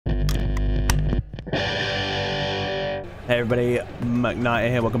Hey everybody,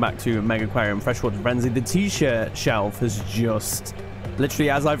 McKnight here. Welcome back to Megaquarium Freshwater Frenzy. The t-shirt shelf has just, literally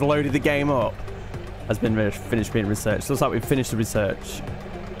as I've loaded the game up, has been finished being researched. Looks like we've finished the research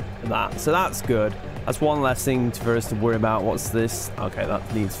for that. So that's good. That's one less thing for us to worry about. What's this? Okay,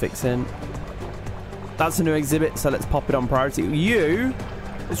 that needs fixing. That's a new exhibit, so let's pop it on priority. You?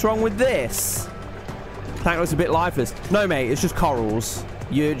 What's wrong with this? Tank looks a bit lifeless. No, mate, it's just corals.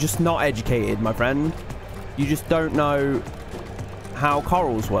 You're just not educated, my friend. You just don't know how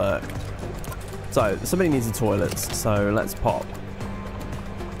corals work. So, somebody needs the toilets, so let's pop.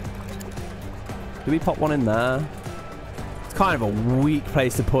 Do we pop one in there? It's kind of a weak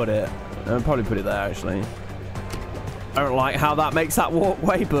place to put it. I'll probably put it there, actually. I don't like how that makes that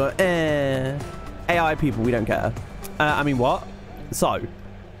walkway, but AI people, we don't care. I mean, what? So,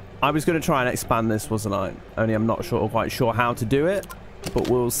 I was going to try and expand this, wasn't I? Only I'm not quite sure how to do it, but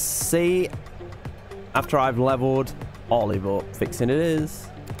we'll see. After I've leveled Olive up. Fixing it is.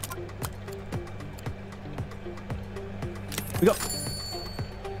 We got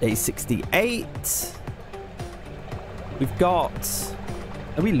a 68. We've got...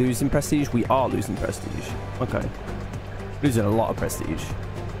 Are we losing prestige? We are losing prestige. Okay. Losing a lot of prestige.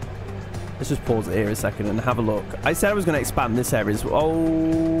 Let's just pause it here a second and have a look. I said I was going to expand this area as well.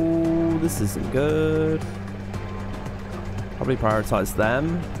 Oh, this isn't good. Probably prioritize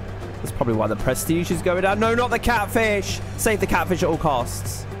them. That's probably why the prestige is going down. No, not the catfish. Save the catfish at all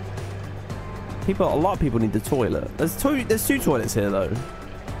costs. A lot of people need the toilet. There's two toilets here, though.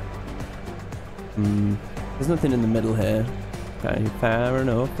 There's nothing in the middle here. Okay, fair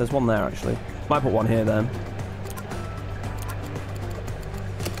enough. There's one there, actually. Might put one here, then.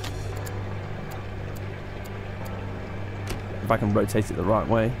 If I can rotate it the right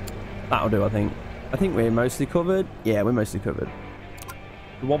way. That'll do, I think. I think we're mostly covered. Yeah, we're mostly covered.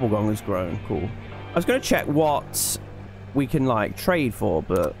 The wobble gong has grown. Cool. I was going to check what we can, like, trade for,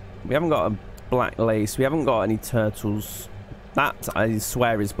 but we haven't got a black lace. We haven't got any turtles. That, I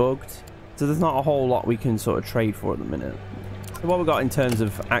swear, is bugged. So there's not a whole lot we can sort of trade for at the minute. So what we got in terms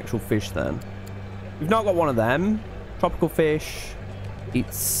of actual fish, then? We've not got one of them. Tropical fish.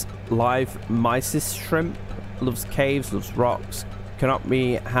 Eats live mysis shrimp. Loves caves. Loves rocks. Cannot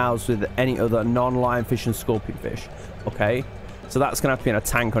be housed with any other non-lionfish and scorpion fish. Okay. So that's going to have to be in a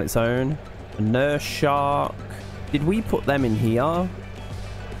tank on its own. A nurse shark. Did we put them in here?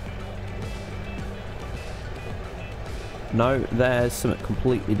 No, there's something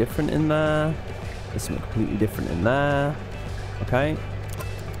completely different in there. There's something completely different in there. Okay.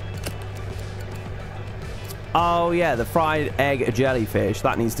 Oh, yeah, the fried egg jellyfish.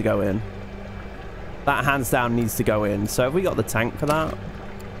 That needs to go in. That hands down needs to go in. So have we got the tank for that?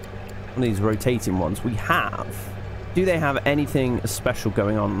 One of these rotating ones. We have. Do they have anything special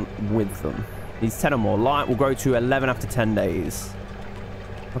going on with them? These 10 or more. Light will grow to 11 after 10 days.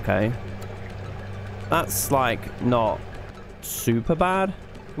 Okay. That's, like, not super bad.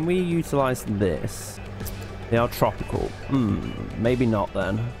 Can we utilize this? They are tropical. Maybe not,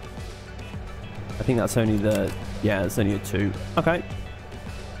 then. I think that's only the... Yeah, it's only a 2. Okay.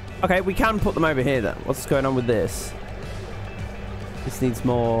 Okay, we can put them over here, then. What's going on with this? This needs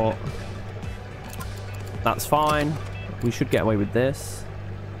more... That's fine. We should get away with this.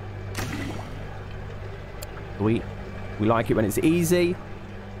 We like it when it's easy.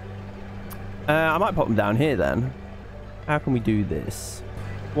 I might pop them down here then. How can we do this?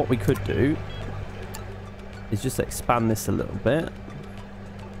 What we could do is just expand this a little bit.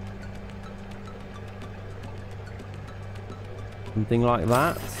 Something like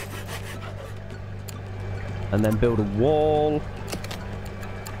that. And then build a wall.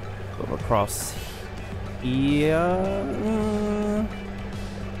 Put them across here.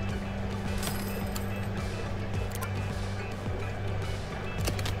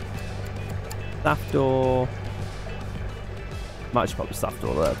 Staff door. Might just pop the staff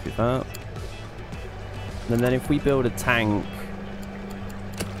door there, to be fair. And then if we build a tank,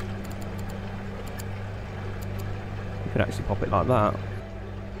 we could actually pop it like that.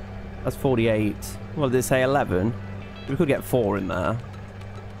 That's 48. What did they say? 11? We could get 4 in there.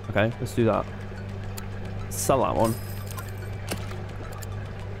 Okay, let's do that. Sell that one.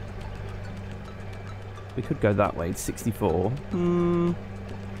 We could go that way. 64.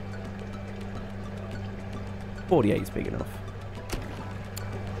 48 is big enough.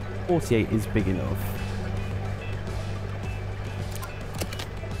 48 is big enough.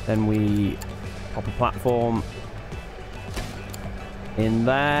 Then we pop a platform in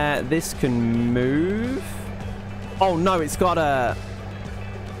there. This can move. Oh no, it's got a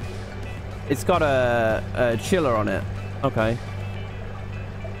chiller on it. Okay.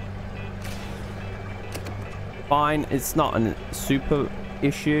 fine. It's not a super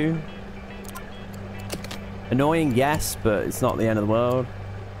issue. Annoying, yes, but it's not the end of the world.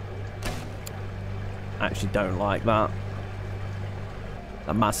 I actually don't like that.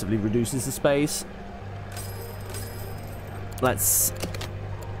 That massively reduces the space. Let's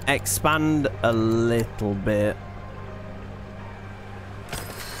expand a little bit.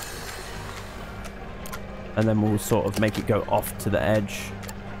 And then we'll sort of make it go off to the edge.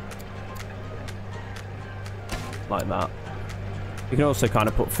 Like that. You can also kind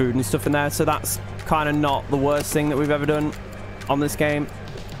of put food and stuff in there. So that's kind of not the worst thing that we've ever done on this game.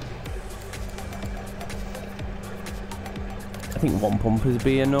 I think one pump would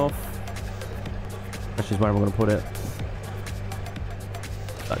be enough. That's just where I'm going to put it.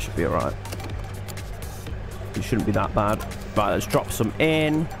 That should be alright. It shouldn't be that bad. Right, let's drop some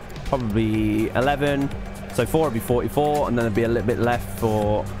in. Probably 11. So 4 would be 44, and then there'd be a little bit left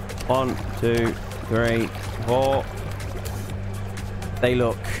for 1, 2, 3, 4. They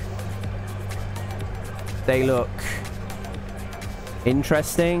look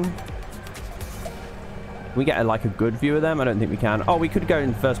interesting. Can we get like a good view of them? I don't think we can. Oh, we could go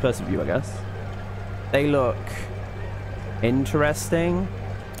in first person view, I guess. They look interesting.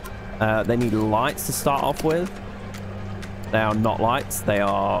 They need lights to start off with. They are not lights, they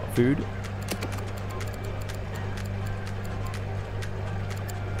are food.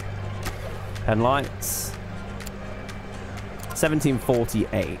 Pen lights.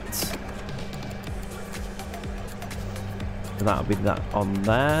 1748. So that'll be that on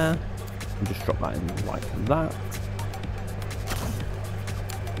there. And just drop that in like that.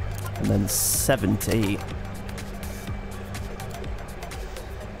 And then 70.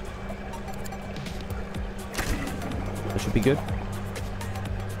 That should be good.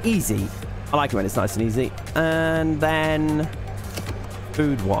 Easy. I like it when it's nice and easy. And then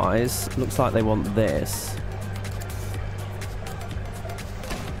food wise, looks like they want this.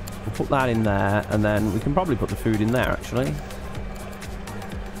 We'll put that in there, and then we can probably put the food in there actually.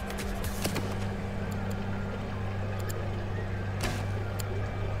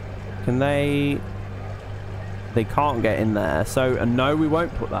 Can they can't get in there, so no, we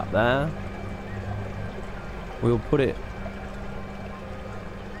won't put that there. We'll put it,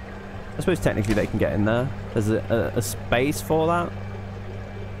 I suppose technically they can get in there. There's a space for that.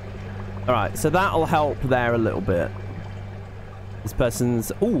 Alright, so that'll help there a little bit. This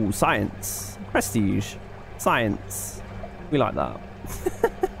person's, ooh, science, prestige, science, we like that.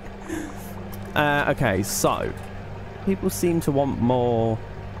 Okay, so people seem to want more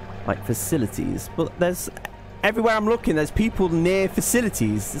like facilities, but there's everywhere I'm looking there's people near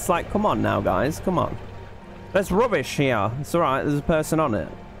facilities. It's like, come on now guys, come on. There's rubbish here. It's all right, there's a person on it.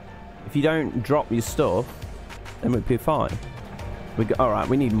 If you don't drop your stuff, then we'll be fine. All right,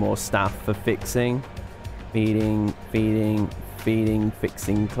 we need more staff for fixing, feeding,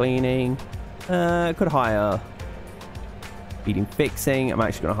 fixing, cleaning. Could hire feeding, fixing. I'm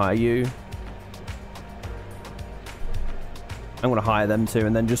actually going to hire you. I'm going to hire them too,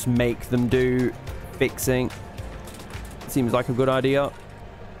 and then just make them do fixing. Seems like a good idea.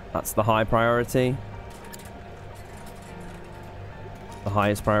 That's the high priority. The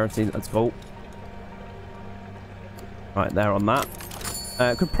highest priority. Let's vote. Right there on that.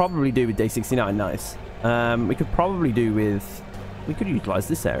 Could probably do with day 69. Nice. We could probably do with... We could utilize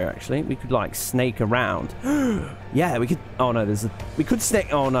this area, actually. We could, like, snake around. Yeah, we could... Oh, no, there's a... We could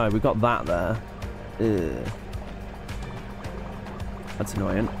snake... Oh, no, we've got that there. Ugh. That's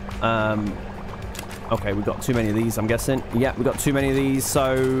annoying. Okay, we've got too many of these, I'm guessing. Yeah, we've got too many of these,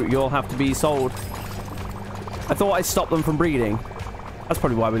 so you'll have to be sold. I thought I stopped them from breeding. That's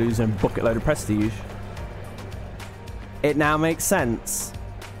probably why we're losing a bucket load of prestige. It now makes sense.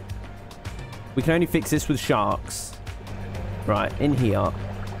 We can only fix this with sharks. Right, in here.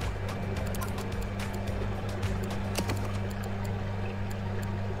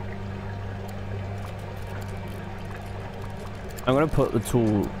 I'm going to put the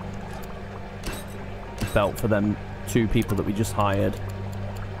tool belt for them 2 people that we just hired.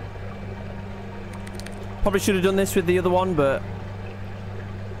 Probably should have done this with the other one, but...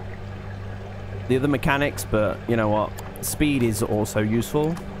 The other mechanics, but you know what? Speed is also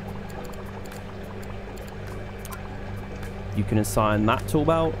useful. You can assign that tool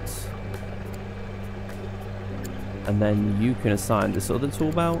belt. And then you can assign this other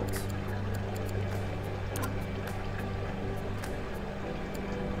tool belt.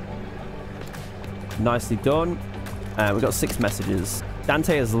 Nicely done. We've got 6 messages.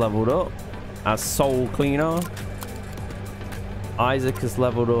 Dante has leveled up as soul cleaner. Isaac has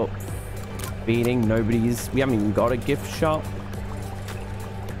leveled up. Feeding. Nobody's... We haven't even got a gift shop.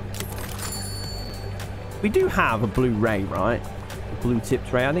 We do have a blue ray, right? A blue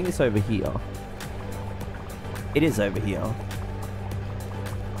tipped ray. I think it's over here. It is over here.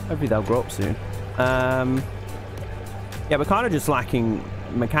 Hopefully they'll grow up soon. Yeah, we're kind of just lacking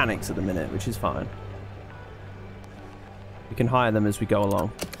mechanics at the minute, which is fine. We can hire them as we go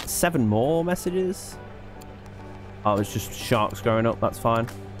along. 7 more messages? Oh, it's just sharks growing up. That's fine.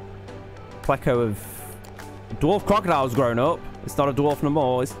 Pleco of dwarf crocodiles growing up. It's not a dwarf no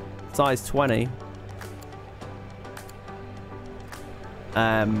more. It's size 20.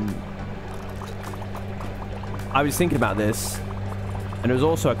 I was thinking about this, and there was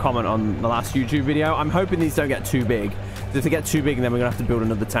also a comment on the last YouTube video. I'm hoping these don't get too big. If they get too big, then we're going to have to build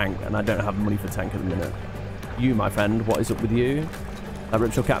another tank, and I don't have money for tank at the minute. You, my friend, what is up with you? That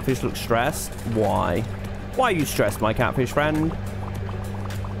ripsaw catfish looks stressed. Why? Why are you stressed, my catfish friend?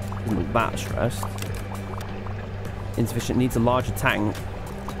 Doesn't look that stressed. Insufficient, needs a larger tank.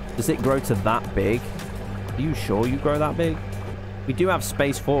 Does it grow to that big? Are you sure you grow that big? We do have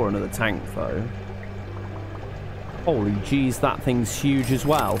space for another tank, though. Holy jeez, that thing's huge as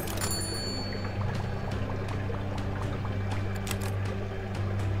well.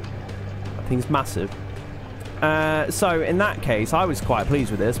 That thing's massive. So, in that case, I was quite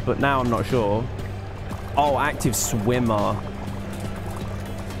pleased with this, but now I'm not sure. Oh, active swimmer.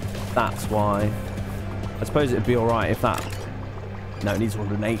 That's why. I suppose it'd be alright if that... No, it needs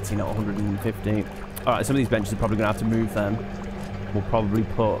 180, not 150. Alright, some of these benches are probably going to have to move then. We'll probably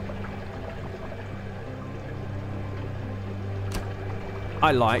put...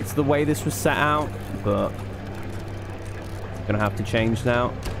 I liked the way this was set out, but... Gonna have to change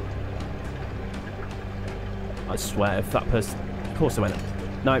now. I swear, if that person... Of course I went...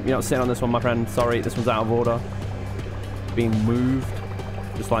 No, you're not sitting on this one, my friend. Sorry, this one's out of order. Being moved.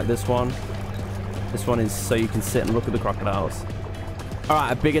 Just like this one. This one is so you can sit and look at the crocodiles.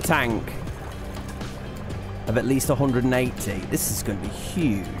 Alright, a bigger tank. Of at least 180. This is going to be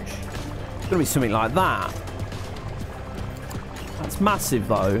huge. It's going to be something like that. That's massive,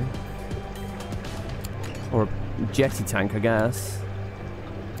 though. Or a jetty tank, I guess.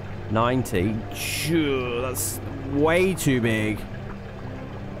 90. Sure, that's way too big.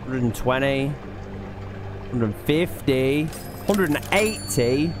 120. 150.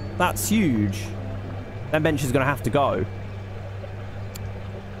 180. That's huge. That bench is going to have to go.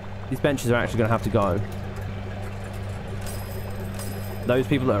 These benches are actually going to have to go. Those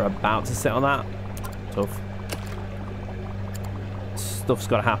people that are about to sit on that, tough. Stuff's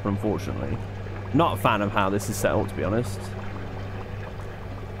got to happen, unfortunately. Not a fan of how this is set up, to be honest.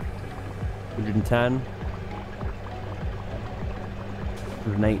 110.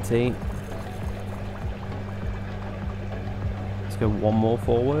 180. Let's go one more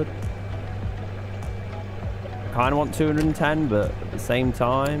forward. I kind of want 210, but at the same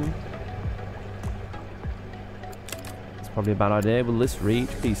time... Probably a bad idea. Will this reach?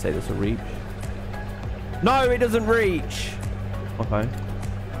 Please say this will reach. No, it doesn't reach. Okay.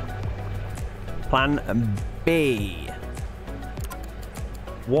 Plan B.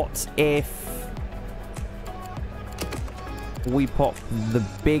 What if we pop the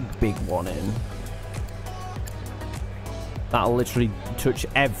big one in? That'll literally touch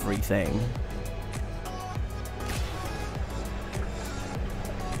everything.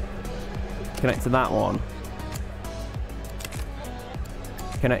 Connect to that one.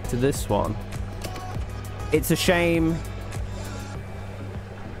 Connect to this one. It's a shame.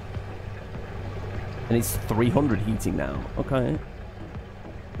 And it's 300 heating now. Okay.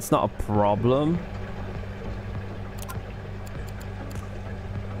 It's not a problem.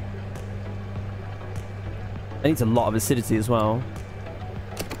 It needs a lot of acidity as well.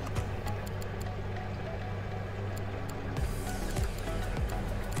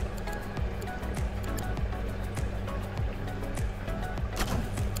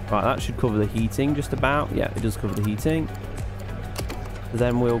 Right, that should cover the heating just about. Yeah, it does cover the heating.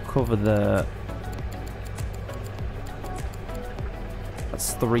 Then we'll cover the...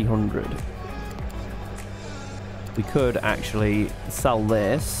 That's 300. We could actually sell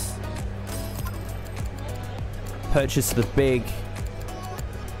this. Purchase the big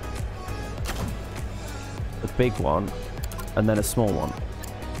one. And then a small one.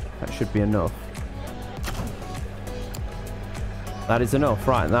 That should be enough. That is enough.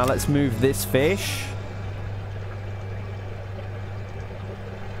 Right, now let's move this fish.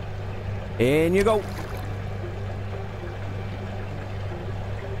 In you go.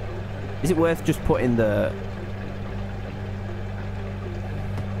 Is it worth just putting the...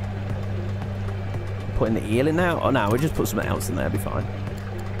 Putting the eel in now? Oh no, we'll just put something else in there, it'll be fine.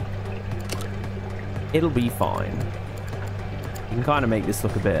 It'll be fine. You can kind of make this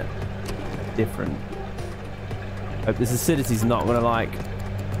look a bit different. Hope this acidity's not gonna like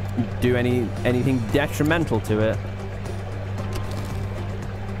do anything detrimental to it.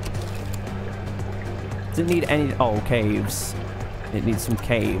 Does it need any... Oh, caves. It needs some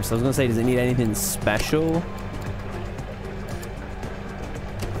caves. I was gonna say, does it need anything special?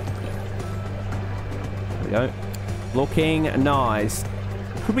 There we go. Looking nice.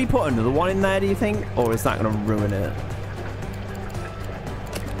 Could we put another one in there, do you think? Or is that gonna ruin it?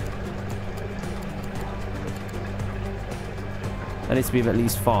 There needs to be at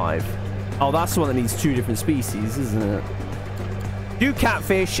least 5. Oh, that's the one that needs 2 different species, isn't it? Do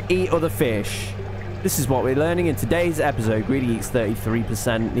catfish eat other fish? This is what we're learning in today's episode. Greedy eats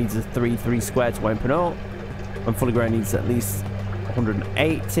 33%, needs a 3 square to open up. When fully grown, needs at least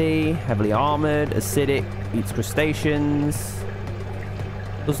 180. Heavily armored, acidic, eats crustaceans.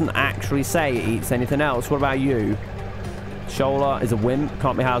 Doesn't actually say it eats anything else. What about you? Shola is a wimp,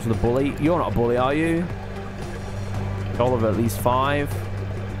 can't be housed with a bully. You're not a bully, are you? Shola of at least 5.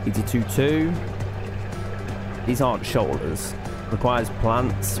 Eats a 2-2. These aren't shoulders. Requires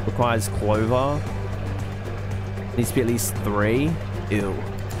plants, requires clover. Needs to be at least 3. Ew.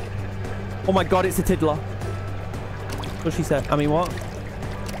 Oh my god, it's a tiddler. What she said. I mean, what?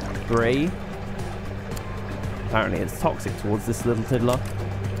 3. Apparently it's toxic towards this little tiddler.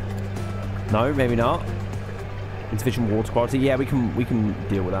 No, maybe not. Insufficient water quality. Yeah, we can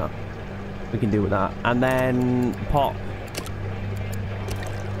deal with that. We can deal with that. And then pop.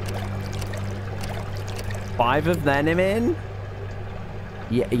 5 of them in.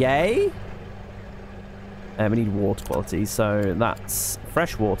 Yay. We need water quality, so that's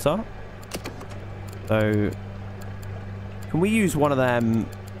fresh water. So can we use one of them?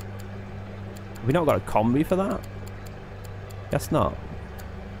 Have we not got a combi for that? Guess not.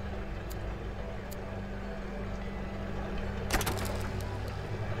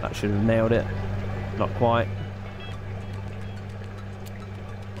 That should have nailed it. Not quite.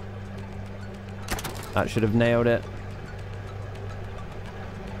 That should have nailed it.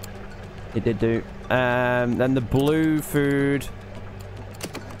 It did do. Then the blue food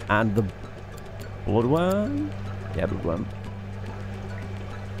and the bloodworm. Yeah, bloodworm.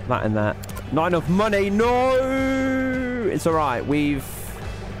 That and that. Not enough money. No, it's all right. We've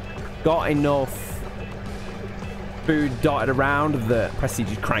got enough food dotted around. The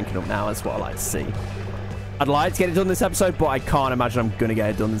prestige is cranking up now. That's what I like to see. I'd like to get it done this episode, but I can't imagine I'm gonna get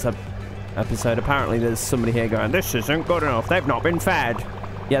it done this episode. Apparently, there's somebody here going, "This isn't good enough. They've not been fed."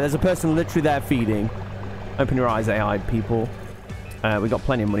 Yeah, there's a person literally there feeding. Open your eyes, AI people. We got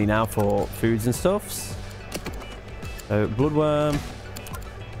plenty of money now for foods and stuffs. So, bloodworm.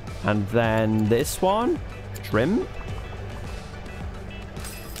 And then this one. Shrimp.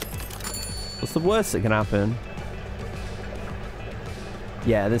 What's the worst that can happen?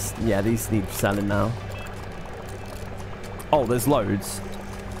 Yeah, these need selling now. Oh, there's loads.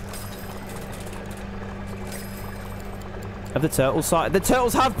 Of the turtle side. The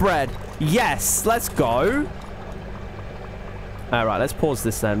turtles have bread. Yes, let's go. All right, let's pause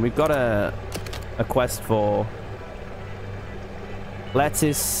this then. We've got a quest for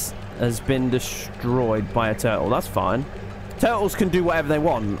lettuce has been destroyed by a turtle. That's fine. Turtles can do whatever they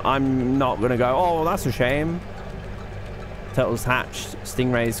want. I'm not gonna go, oh, that's a shame. Turtles hatched.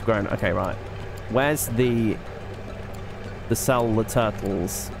 Stingrays grown. Okay, right. Where's the sell the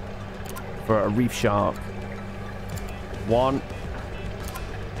turtles for a reef shark? 1,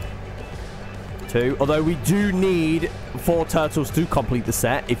 2. Although we do need 4 turtles to complete the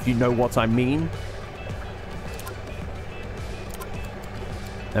set, if you know what I mean.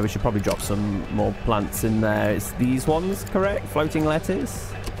 We should probably drop some more plants in there. It's these ones, correct? Floating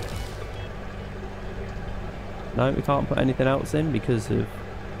lettuce. No, we can't put anything else in because of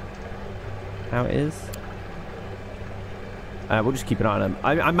how it is. We'll just keep an eye on them.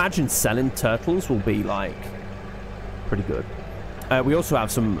 I imagine selling turtles will be like pretty good. We also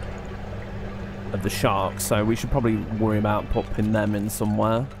have some of the sharks, so we should probably worry about popping them in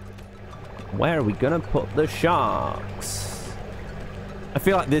somewhere. Where are we gonna put the sharks? I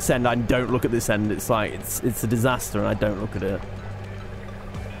feel like this end, I don't look at this end. It's like it's a disaster and I don't look at it.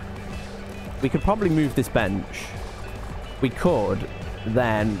 We could probably move this bench. We could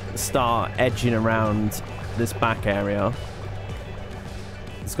then start edging around this back area.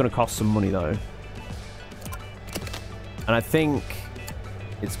 It's gonna cost some money though. And I think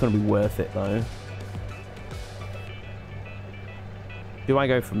it's going to be worth it, though. Do I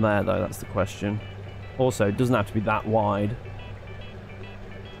go from there, though? That's the question. Also, it doesn't have to be that wide.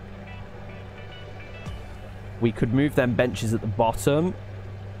 We could move them benches at the bottom.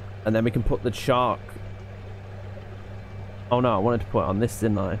 And then we can put the shark... Oh, no. I wanted to put it on this,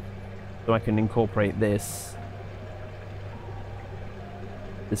 didn't I? So I can incorporate this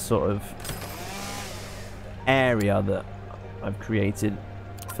this sort of area that I've created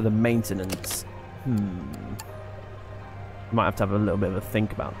for the maintenance. Might have to have a little bit of a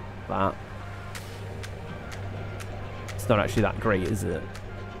think about that. It's not actually that great, is it?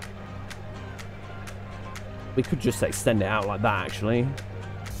 We could just extend it out like that, actually.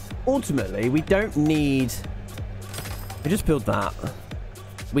 Ultimately, we don't need... We just build that.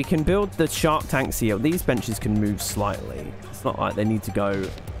 We can build the shark tanks here. These benches can move slightly. It's not like they need to go...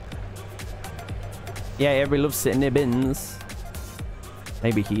 Yeah, everybody loves sitting near bins.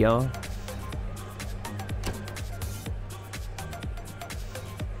 Maybe here.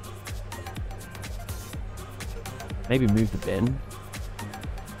 Maybe move the bin.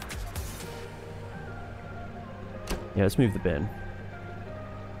 Yeah, let's move the bin.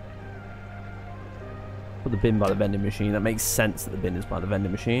 Put the bin by the vending machine. That makes sense that the bin is by the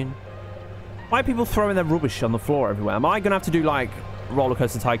vending machine. Why are people throwing their rubbish on the floor everywhere? Am I going to have to do like Roller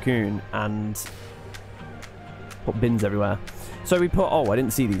Coaster Tycoon and put bins everywhere? So we put... Oh, I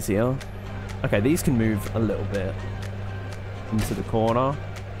didn't see these here. Okay, these can move a little bit into the corner.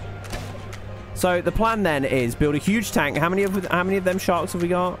 So the plan then is build a huge tank. How many of them sharks have we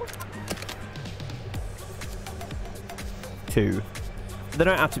got? 2. They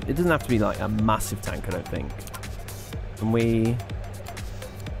don't have to. It doesn't have to be like a massive tank, I don't think. Can we?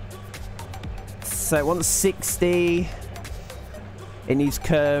 So it wants 60. It needs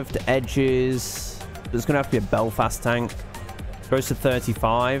curved edges. There's going to have to be a Belfast tank. Goes to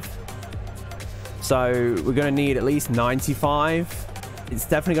 35. So we're going to need at least 95. It's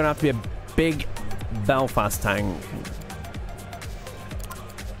definitely going to have to be a big Belfast tank.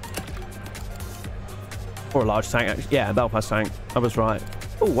 Or a large tank, actually. Yeah, a Belfast tank. I was right.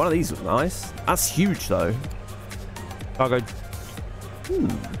 Oh, one of these was nice. That's huge, though. Cargo.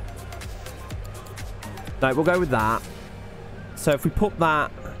 No, we'll go with that. So if we put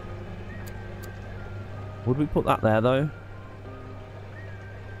that... Would we put that there, though?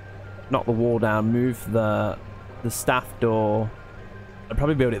 Knock the wall down. Move the staff door. I'd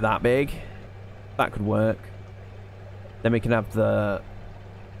probably build it that big. That could work. Then we can have the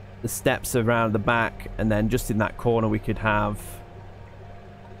steps around the back, and then just in that corner we could have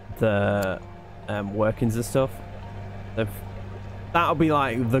the workings and stuff. That'll be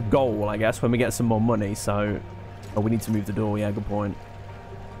like the goal, I guess, when we get some more money. So, oh, we need to move the door. Yeah, good point.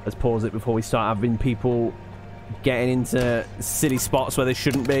 Let's pause it before we start having people getting into silly spots where they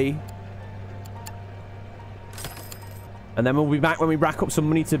shouldn't be. And then we'll be back when we rack up some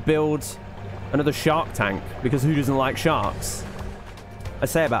money to build another shark tank, because who doesn't like sharks? I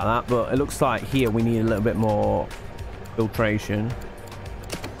say about that, but it looks like here we need a little bit more filtration.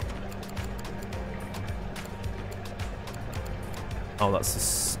 Oh,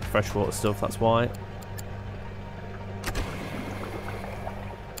 that's the freshwater stuff, that's why.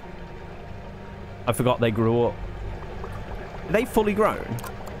 I forgot they grew up. Are they fully grown?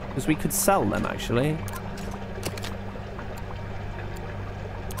 Because we could sell them, actually.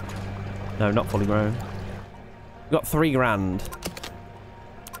 No, not fully grown. We got 3 grand.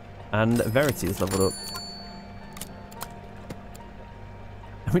 And Verity is leveled up.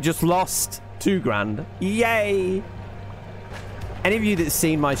 We just lost 2 grand. Yay! Any of you that's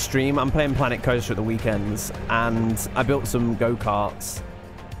seen my stream, I'm playing Planet Coaster at the weekends, and I built some go-karts.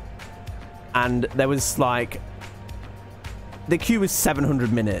 And there was like... The queue was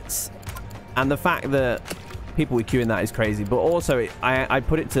 700 minutes. And the fact that people were queuing that is crazy. But also, I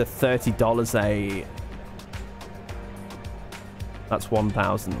put it to $30 a... That's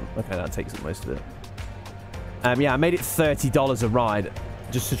 1,000. Okay, that takes up most of it. Yeah, I made it $30 a ride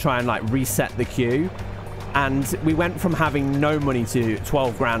just to try and like reset the queue. And we went from having no money to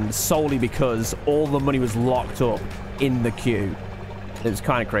 12 grand solely because all the money was locked up in the queue. It was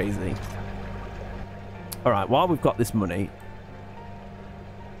kind of crazy. All right, while we've got this money,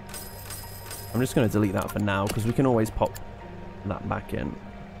 I'm just going to delete that for now because we can always pop that back in.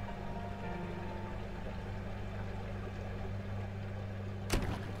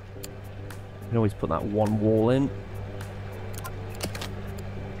 You can always put that one wall in.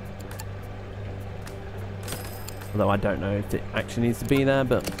 Although I don't know if it actually needs to be there,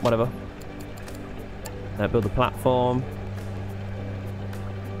 but whatever. Build a platform.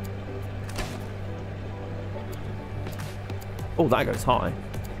 Oh, that goes high.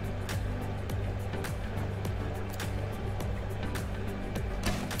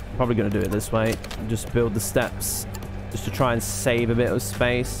 Probably going to do it this way. Just build the steps just to try and save a bit of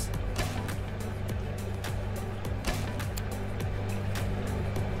space.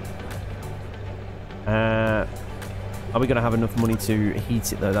 Are we going to have enough money to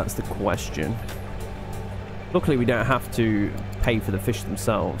heat it, though? That's the question. Luckily, we don't have to pay for the fish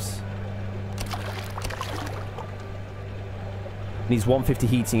themselves. Needs 150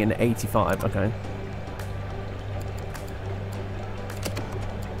 heating and 85. Okay.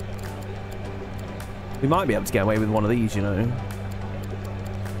 We might be able to get away with one of these, you know.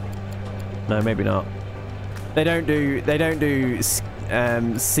 No, maybe not. They don't do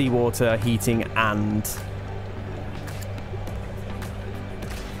seawater heating and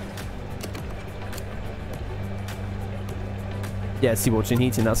yeah, seawater and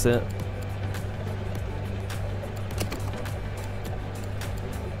heating, that's it.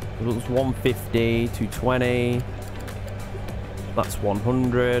 It was 150, 220. That's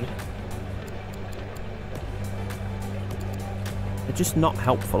 100. They're just not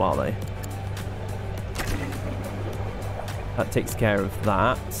helpful, are they? That takes care of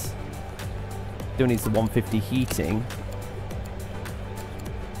that. Still needs the 150 heating.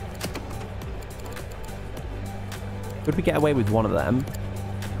 Could we get away with one of them?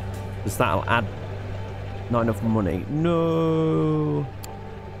 Because that'll add not enough money. No.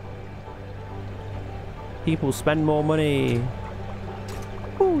 People spend more money.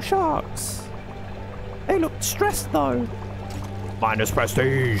 Ooh, sharks. They look stressed though. Minus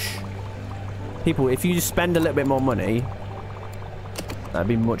prestige. People, if you just spend a little bit more money, that'd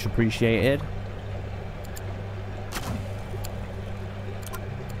be much appreciated.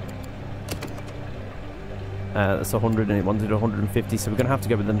 That's 100 and it wanted 150, so we're going to have to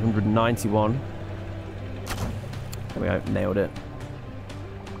go with the 191. There we go, nailed it.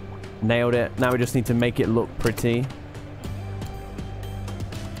 Nailed it. Now we just need to make it look pretty.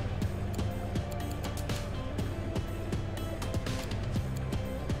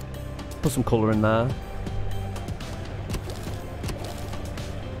 Put some colour in there.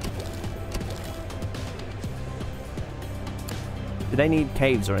 Do they need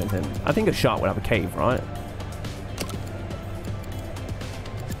caves or anything? I think a shark would have a cave, right?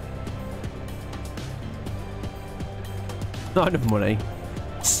 Not enough money.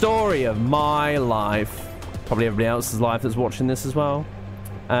 Story of my life. Probably everybody else's life that's watching this as well.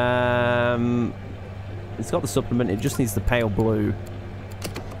 It's got the supplement. It just needs the pale blue.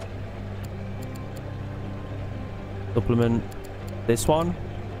 Supplement. This one.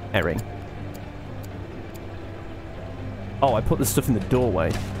 Herring. Oh, I put the stuff in the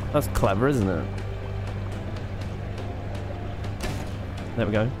doorway. That's clever, isn't it? There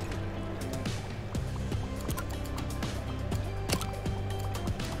we go.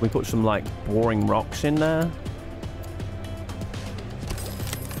 We put some, like, boring rocks in there.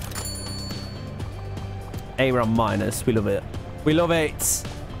 A, we're on minus. We love it. We love it!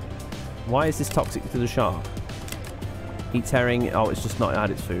 Why is this toxic to the shark? Eats herring. Oh, it's just not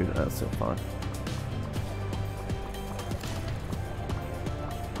had its food. That's still fine.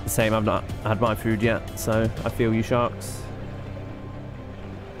 The same, I've not had my food yet, so I feel you, sharks.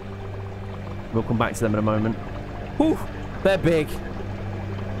 We'll come back to them in a moment. Whew! They're big.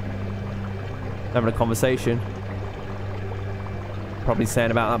 Having a conversation. Probably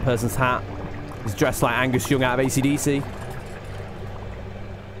saying about that person's hat. He's dressed like Angus Young out of AC/DC.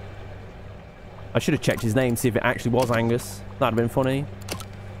 I should have checked his name, see if it actually was Angus. That'd have been funny.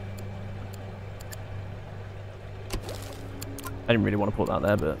 I didn't really want to put that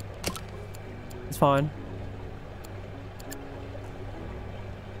there, but it's fine.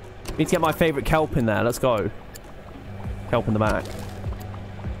 Need to get my favourite kelp in there. Let's go. Kelp in the back.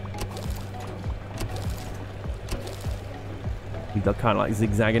 He's kind of like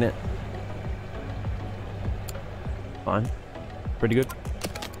zigzagging it. Fine. Pretty good.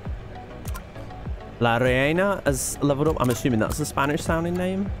 La Reina has leveled up. I'm assuming that's a Spanish sounding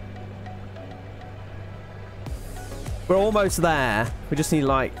name. We're almost there. We just need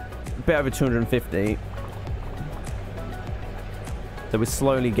like a bit over 250. So we're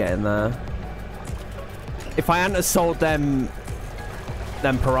slowly getting there. If I hadn't have sold them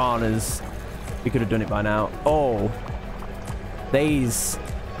piranhas, we could have done it by now. Oh.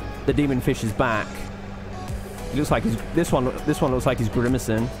 The demon fish is back. It looks like this one looks like he's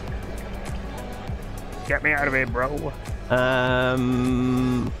grimacing. Get me out of here, bro.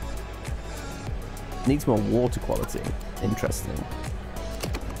 Needs more water quality. Interesting.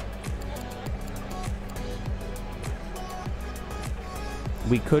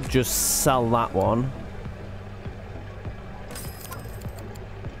 We could just sell that one.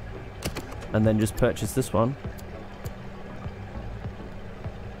 And then just purchase this one.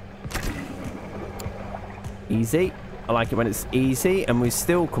 Easy. I like it when it's easy, and we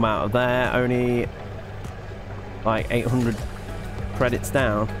still come out of there only like 800 credits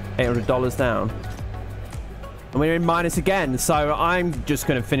down, $800 down. And we're in minus again. So I'm just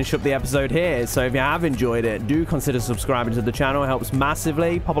going to finish up the episode here. So if you have enjoyed it, do consider subscribing to the channel. It helps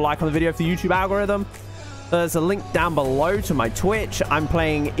massively. Pop a like on the video for the YouTube algorithm. There's a link down below to my Twitch. I'm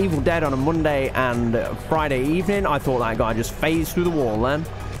playing Evil Dead on a Monday and Friday evening. I thought that guy just phased through the wall then.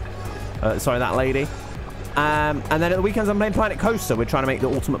 Sorry, that lady. And then at the weekends, I'm playing Planet Coaster. We're trying to make the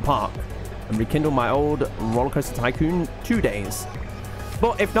ultimate park and rekindle my old Roller Coaster Tycoon 2 days.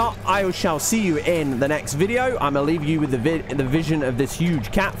 But if not, I shall see you in the next video. I'm going to leave you with the vision of this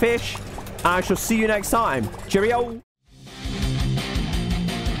huge catfish. I shall see you next time. Cheerio.